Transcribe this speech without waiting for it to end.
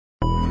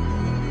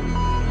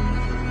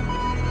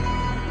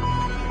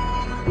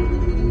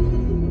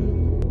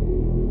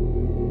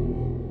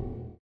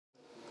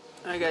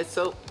Alright guys,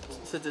 so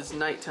since it's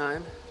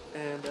nighttime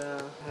and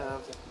I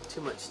have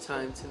too much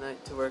time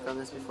tonight to work on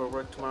this before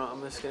work tomorrow,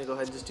 I'm just going to go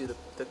ahead and just do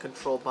the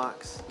control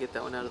box, get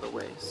that one out of the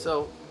way.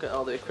 So, got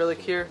all the acrylic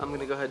here. I'm going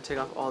to go ahead and take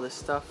off all this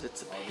stuff.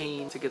 It's a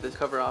pain to get this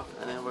cover off,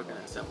 and then we're going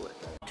to assemble it.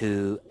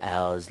 2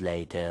 hours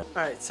later.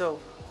 Alright, so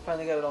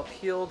finally got it all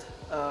peeled.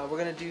 We're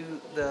going to do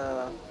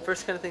the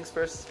first kind of things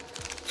first.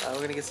 We're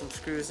going to get some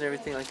screws and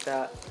everything like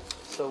that,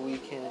 so we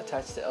can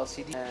attach the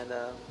LCD and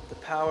the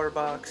power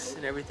box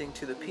and everything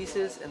to the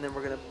pieces, and then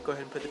we're going to go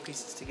ahead and put the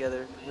pieces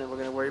together, and then we're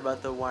going to worry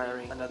about the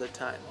wiring another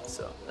time.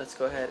 So let's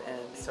go ahead and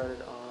start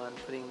it on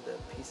putting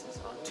the pieces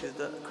onto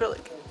the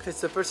acrylic. Okay,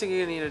 so the first thing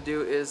you're going to need to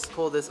do is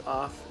pull this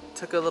off.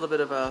 Took a little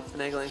bit of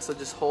finagling, so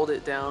just hold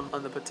it down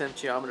on the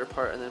potentiometer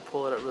part and then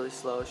pull it up really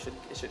slow. It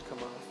should come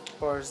off. As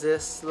far as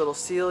this little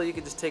seal, you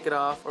can just take it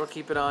off or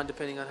keep it on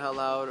depending on how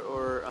loud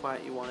or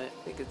quiet you want it.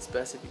 I think it's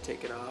best if you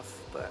take it off,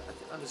 but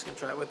I'm just going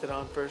to try it with it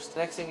on first. The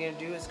next thing you're going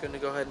to do is going to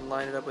go ahead and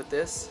line it up with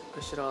this.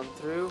 Push it on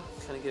through,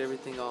 kind of get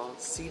everything all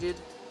seated.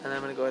 And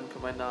I'm going to go ahead and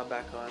put my knob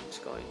back on.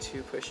 Just going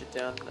to push it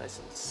down nice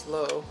and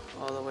slow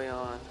all the way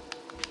on.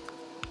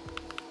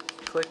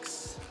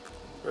 Clicks.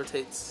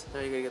 Rotates. Now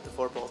you're going to get the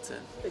 4 bolts in.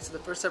 Okay, so the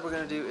first step we're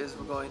going to do is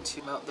we're going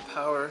to mount the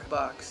power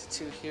box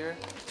to here.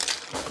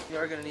 You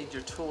are going to need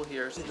your tool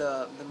here,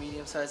 the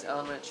medium-sized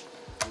Allen wrench.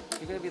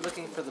 You're going to be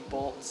looking for the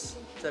bolts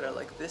that are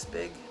like this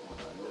big.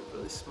 They're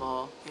really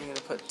small. You're going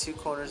to put 2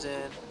 corners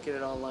in, get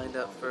it all lined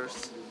up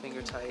first,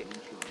 finger tight,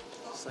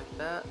 just like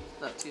that.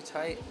 Not too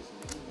tight.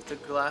 If the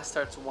glass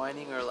starts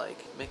whining or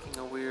like making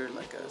a weird,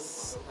 like a, I don't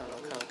know,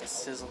 kind of like a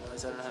sizzle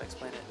noise, I don't know how to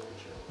explain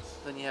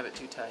it, then you have it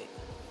too tight.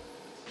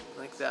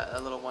 Like that, a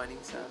little whining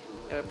sound.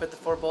 And I put the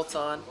 4 bolts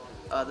on.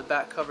 The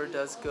back cover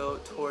does go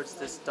towards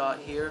this dot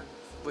here,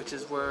 which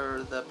is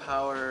where the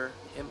power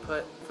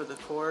input for the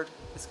cord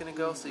is going to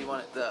go. So you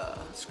want the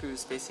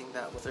screws facing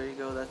that way. There you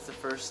go, that's the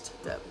first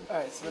step.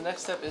 Alright, so the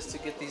next step is to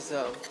get these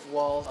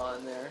walls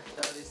on there.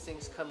 Now these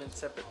things come in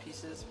separate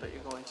pieces, but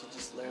you're going to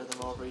just layer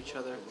them over each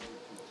other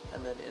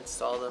and then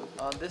install them.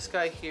 On this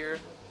guy here,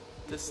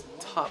 this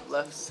top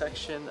left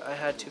section, I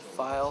had to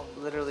file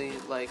literally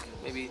like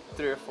maybe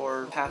 3 or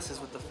 4 passes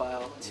with the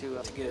file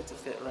to get it to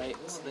fit right.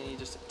 So then you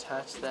just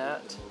attach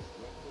that.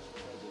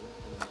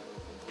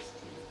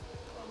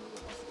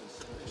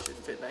 It should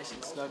fit nice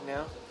and snug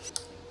now.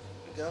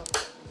 There you go.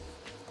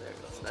 There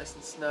it goes, nice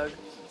and snug.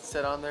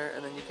 Set on there,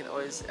 and then you can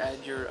always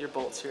add your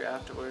bolts here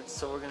afterwards.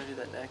 So we're gonna do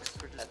that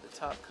next. We're just at the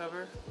top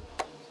cover.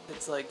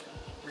 It's like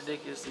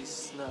ridiculously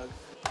snug.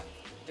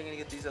 You're gonna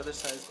get these other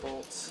size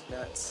bolts,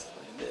 nuts.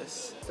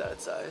 This,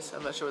 that size.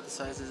 I'm not sure what the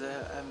size is.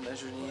 I haven't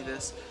measured any of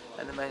this,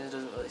 and the manual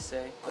doesn't really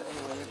say. But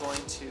anyway, you're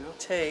going to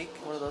take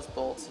one of those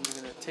bolts and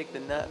you're going to take the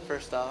nut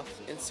first off,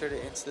 insert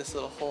it into this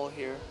little hole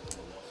here,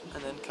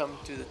 and then come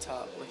through the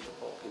top with the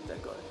bolt. Get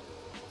that going.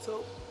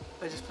 So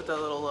I just put that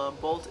little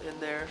bolt in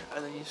there,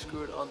 and then you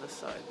screw it on the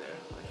side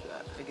there, like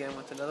that. Again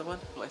with another one.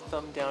 My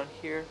thumb down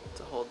here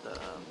to hold the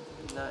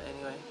nut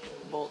anyway.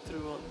 Bolt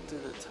through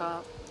the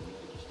top,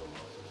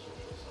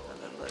 and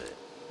then let it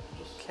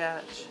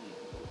catch.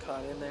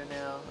 Caught in there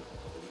now.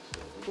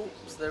 Cool.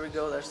 So there we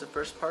go. There's the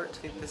first part. I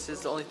think this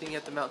is the only thing you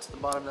have to mount to the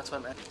bottom. That's why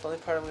I'm at. The only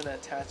part I'm going to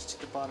attach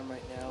to the bottom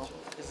right now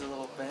is a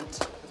little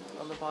vent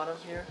on the bottom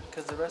here,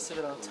 because the rest of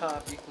it on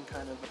top you can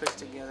kind of push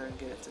together and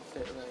get it to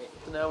fit right.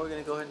 So now we're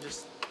going to go ahead and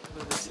just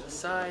move this to the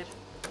side.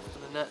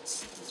 Put the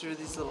nuts through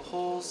these little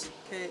holes.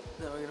 Okay.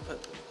 Now we're going to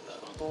put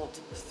the bolt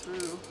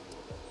through.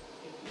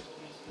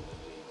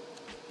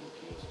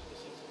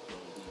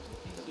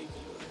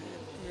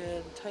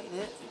 And tighten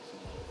it.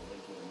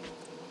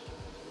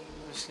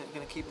 I'm just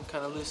going to keep them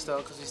kind of loose though,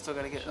 because we still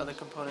got to get other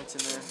components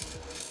in there.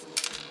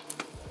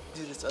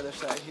 Do this other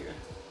side here.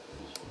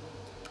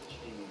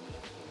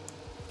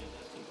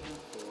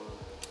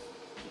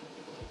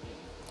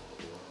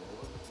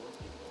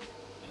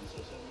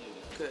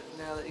 Good.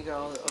 Now that you got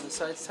all the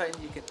sides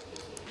tightened, you can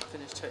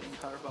finish tightening the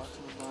power box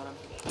on the bottom.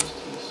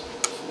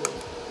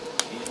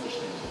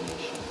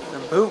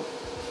 And boom!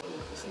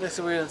 So next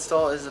thing we're going to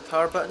install is the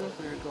power button.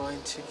 We're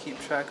going to keep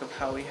track of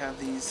how we have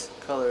these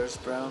colors: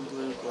 brown,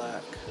 blue,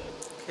 black.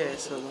 Okay,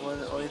 so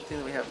the only thing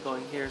that we have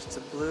going here is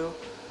to blue,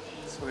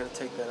 so we're going to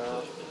take that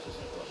off.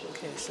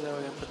 Okay, so now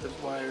we're going to put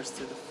the wires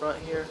through the front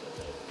here.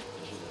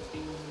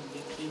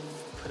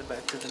 Put it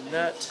back to the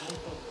nut.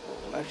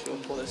 Actually,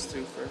 we'll pull this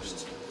through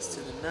first. This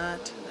to the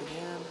nut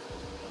again.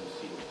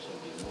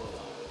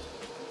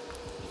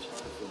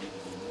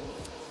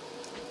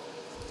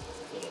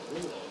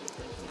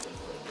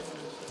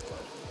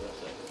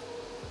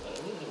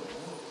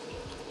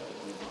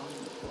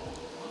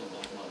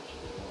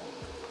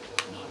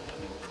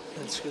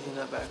 And screw the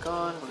nut back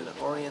on. We're going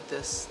to orient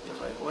this the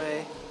right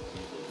way.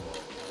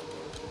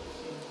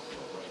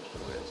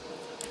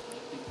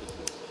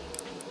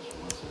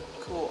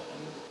 Cool.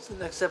 So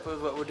the next step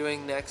of what we're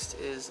doing next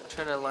is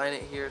trying to align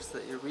it here so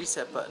that your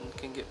reset button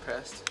can get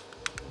pressed.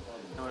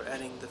 And we're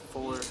adding the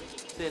 4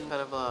 thin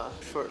kind of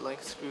short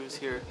length screws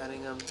here,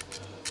 adding them,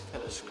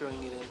 kind of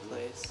screwing it in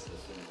place.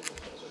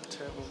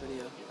 Terrible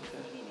video.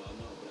 Okay.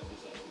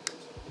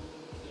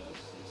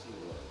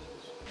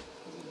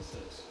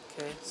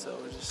 Okay, so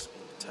we're just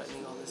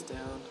tightening all this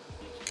down.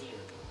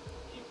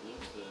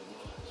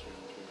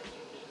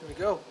 There we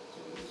go.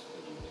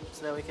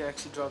 So now we can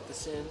actually drop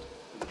this in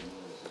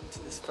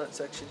to this front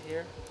section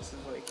here. This is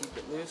why you keep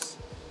it loose.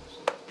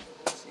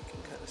 So you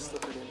can kind of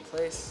slip it in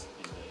place.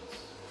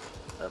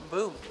 And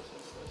boom.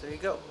 There you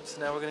go. So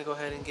now we're going to go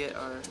ahead and get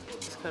our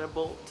this kind of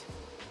bolt.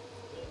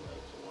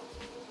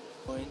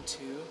 Going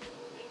to.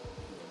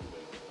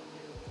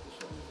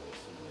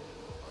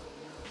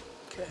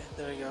 Okay,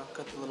 there we go.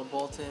 Got the little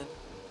bolt in.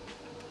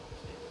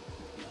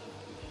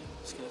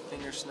 Just going to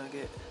finger snug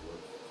it.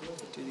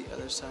 Do the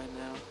other side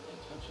now.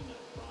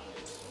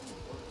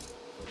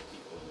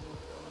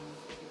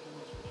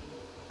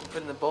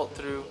 Putting the bolt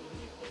through,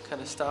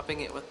 kind of stopping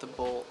it with the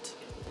bolt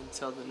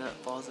until the nut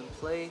falls in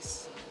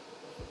place.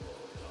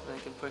 And I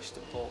can push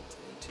the bolt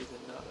into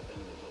the nut,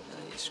 and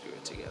then you screw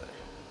it together.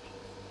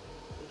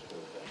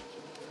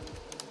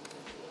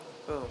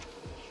 Boom.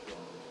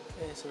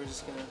 Okay, so we're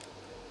just gonna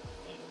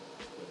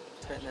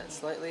tighten that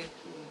slightly.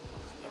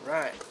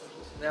 Alright,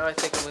 now I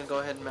think I'm gonna go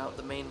ahead and mount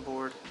the main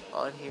board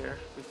on here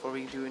before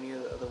we do any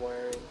of the other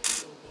wiring.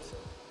 So,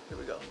 here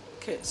we go.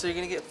 Okay, so you're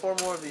gonna get 4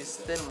 more of these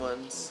thin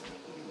ones.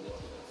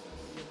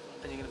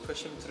 And you're going to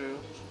push them through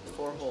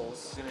 4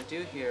 holes. What we're going to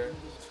do here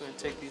is we're going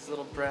to take these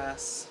little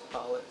brass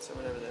pallets or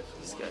whatever they're,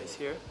 these guys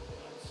here.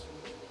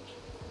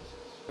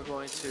 We're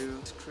going to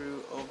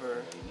screw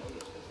over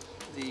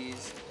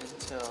these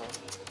until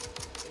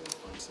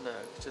snug,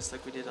 just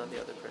like we did on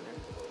the other printer.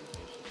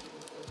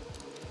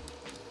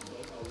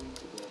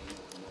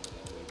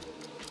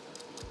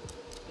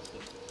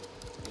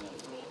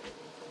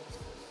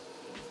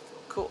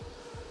 Cool.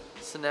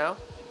 So now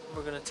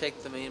we're going to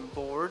take the main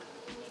board.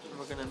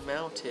 We're going to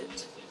mount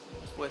it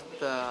with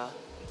the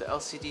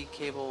LCD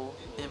cable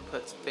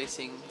inputs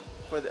facing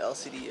where the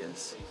LCD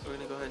is. We're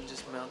going to go ahead and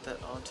just mount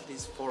that onto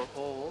these 4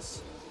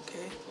 holes.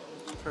 Okay,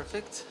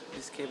 perfect.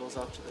 These cables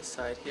off to the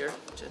side here,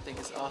 which I think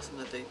is awesome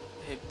that they've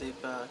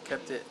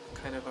kept it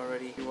kind of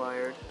already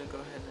wired. I'm going to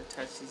go ahead and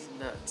attach these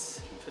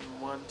nuts. Put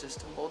one just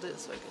to hold it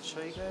so I can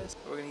show you guys.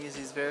 We're going to use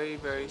these very,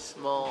 very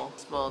small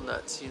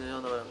nuts. You know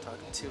what I'm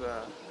talking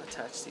to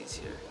attach these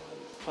here.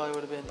 Probably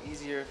would have been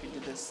easier if you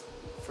did this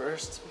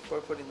first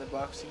before putting the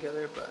box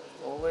together, but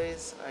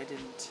always I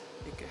didn't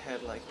think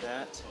ahead like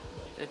that.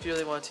 And if you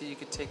really want to, you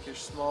could take your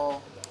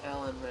small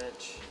Allen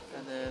wrench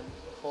and then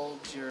hold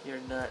your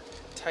nut,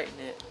 tighten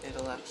it,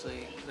 it'll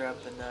actually grab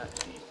the nut.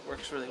 It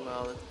works really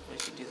well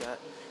if you do that.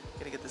 I'm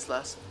gonna get this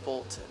last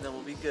bolt and then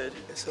we'll be good.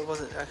 So it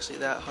wasn't actually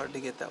that hard to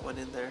get that one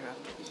in there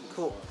after.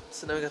 Cool,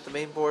 so now we got the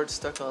main board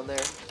stuck on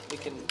there. We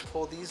can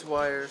pull these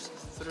wires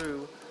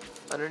through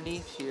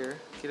underneath here,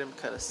 get them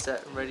kind of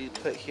set and ready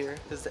to put here,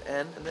 because the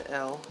N and the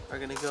L are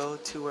going to go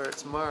to where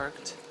it's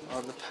marked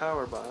on the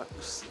power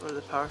box or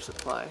the power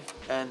supply,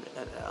 N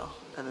and L.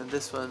 And then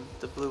this one,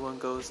 the blue one,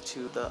 goes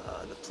to the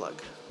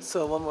plug.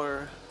 So one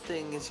more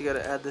thing is you got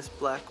to add this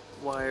black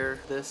wire,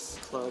 this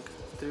plug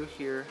through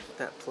here,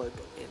 that plug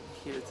in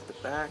here to the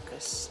back,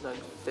 a snug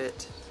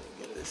fit.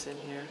 Get this in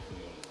here.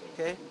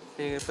 Okay,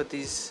 then you're going to put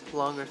these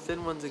longer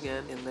thin ones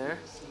again in there,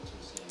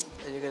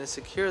 and you're going to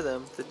secure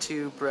them, the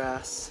 2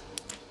 brass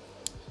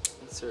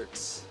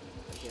inserts,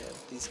 again,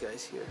 these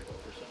guys here.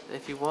 And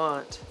if you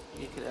want,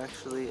 you can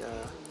actually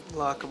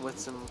lock them with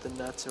some of the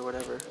nuts or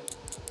whatever you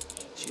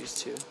choose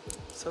to.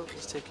 So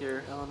just take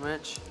your Allen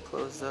wrench,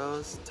 close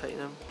those, tighten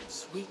them,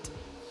 sweet.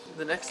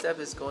 The next step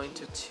is going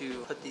to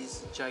put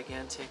these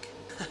gigantic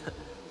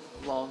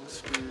long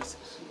screws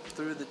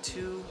through the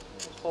 2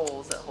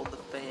 holes that hold the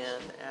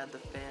fan. Add the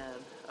fan.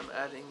 I'm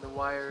adding the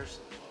wires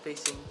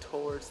facing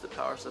towards the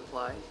power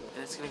supply,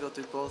 and it's going to go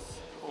through both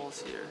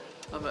holes here.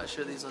 I'm not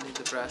sure these will need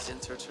the brass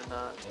inserts or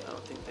not. I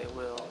don't think they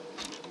will.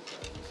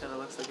 Kind of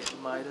looks like it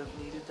might have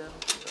needed them,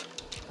 but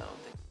I don't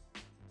think.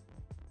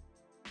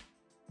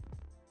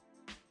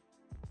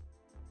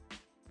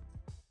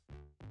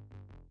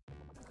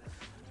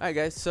 Alright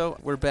guys, so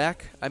we're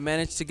back. I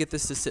managed to get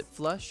this to sit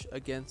flush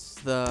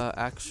against the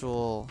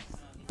actual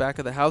back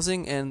of the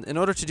housing, and in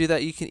order to do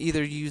that you can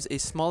either use a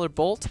smaller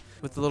bolt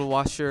with a little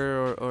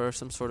washer or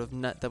some sort of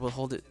nut that will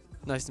hold it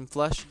nice and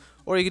flush,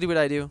 or you can do what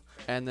I do,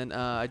 and then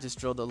I just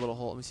drilled a little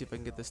hole. Let me see if I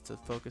can get this to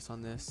focus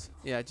on this.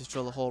 Yeah, I just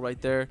drilled a hole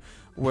right there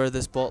where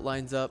this bolt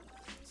lines up.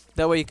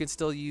 That way you can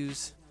still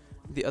use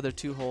the other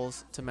 2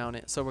 holes to mount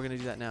it. So we're going to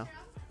do that now.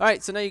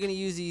 Alright, so now you're going to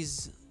use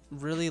these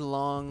really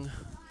long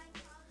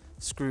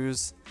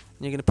screws,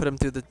 and you're going to put them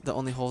through the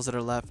only holes that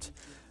are left.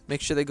 Make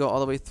sure they go all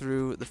the way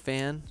through the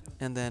fan,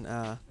 and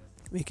then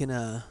we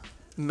can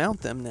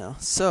mount them now.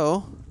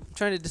 So I'm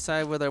trying to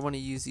decide whether I want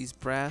to use these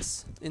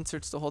brass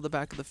inserts to hold the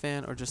back of the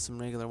fan or just some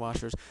regular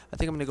washers. I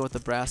think I'm going to go with the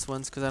brass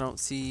ones because I don't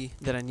see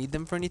that I need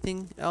them for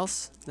anything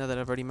else now that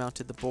I've already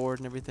mounted the board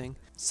and everything.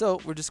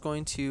 So we're just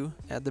going to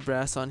add the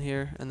brass on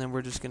here, and then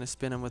we're just going to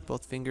spin them with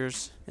both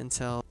fingers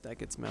until that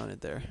gets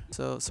mounted there.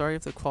 So sorry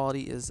if the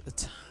quality is a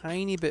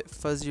tiny bit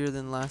fuzzier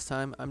than last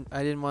time.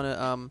 I didn't want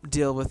to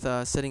deal with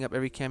setting up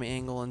every camera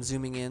angle and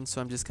zooming in, so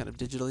I'm just kind of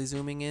digitally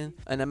zooming in.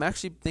 And I'm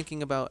actually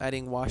thinking about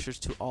adding washers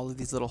to all of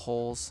these little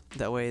holes.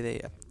 That way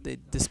way they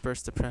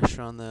disperse the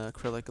pressure on the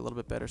acrylic a little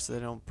bit better so they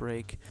don't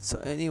break. So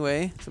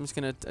anyway, so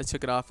I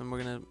took it off and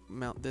we're gonna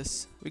mount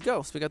this. Here we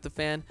go. So we got the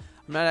fan.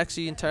 I'm not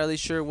actually entirely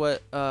sure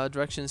what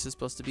direction this is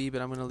supposed to be,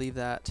 but I'm gonna leave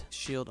that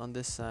shield on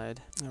this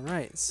side.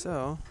 Alright,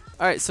 so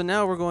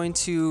now we're going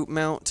to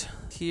mount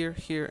here,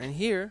 here, and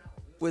here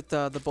with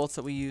the bolts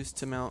that we used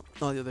to mount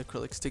all the other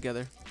acrylics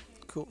together.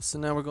 Cool. So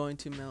now we're going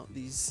to mount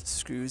these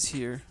screws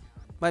here.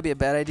 Might be a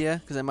bad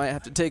idea because I might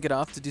have to take it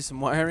off to do some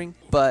wiring,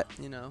 but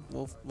you know,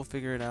 we'll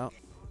figure it out.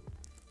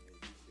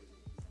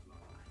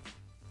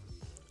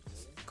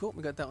 Cool.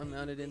 We got that one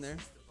mounted in there.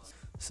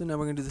 So now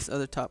we're gonna do this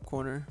other top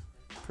corner.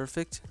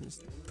 Perfect.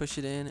 Just push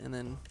it in and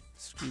then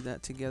screw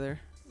that together.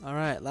 All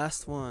right,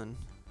 last one.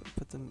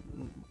 Put the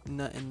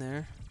nut in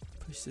there.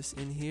 Push this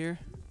in here.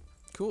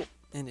 Cool.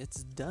 And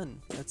it's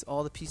done. That's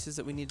all the pieces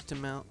that we needed to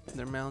mount.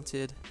 They're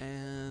mounted.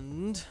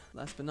 And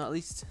last but not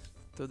least,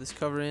 throw this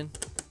cover in.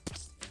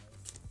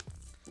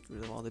 Get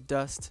rid of all the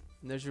dust.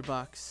 And there's your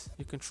box,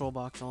 your control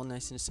box, all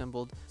nice and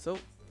assembled. So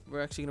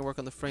we're actually gonna work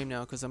on the frame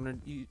now because I'm gonna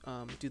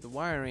do the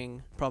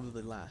wiring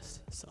probably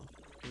last. So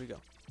here we go.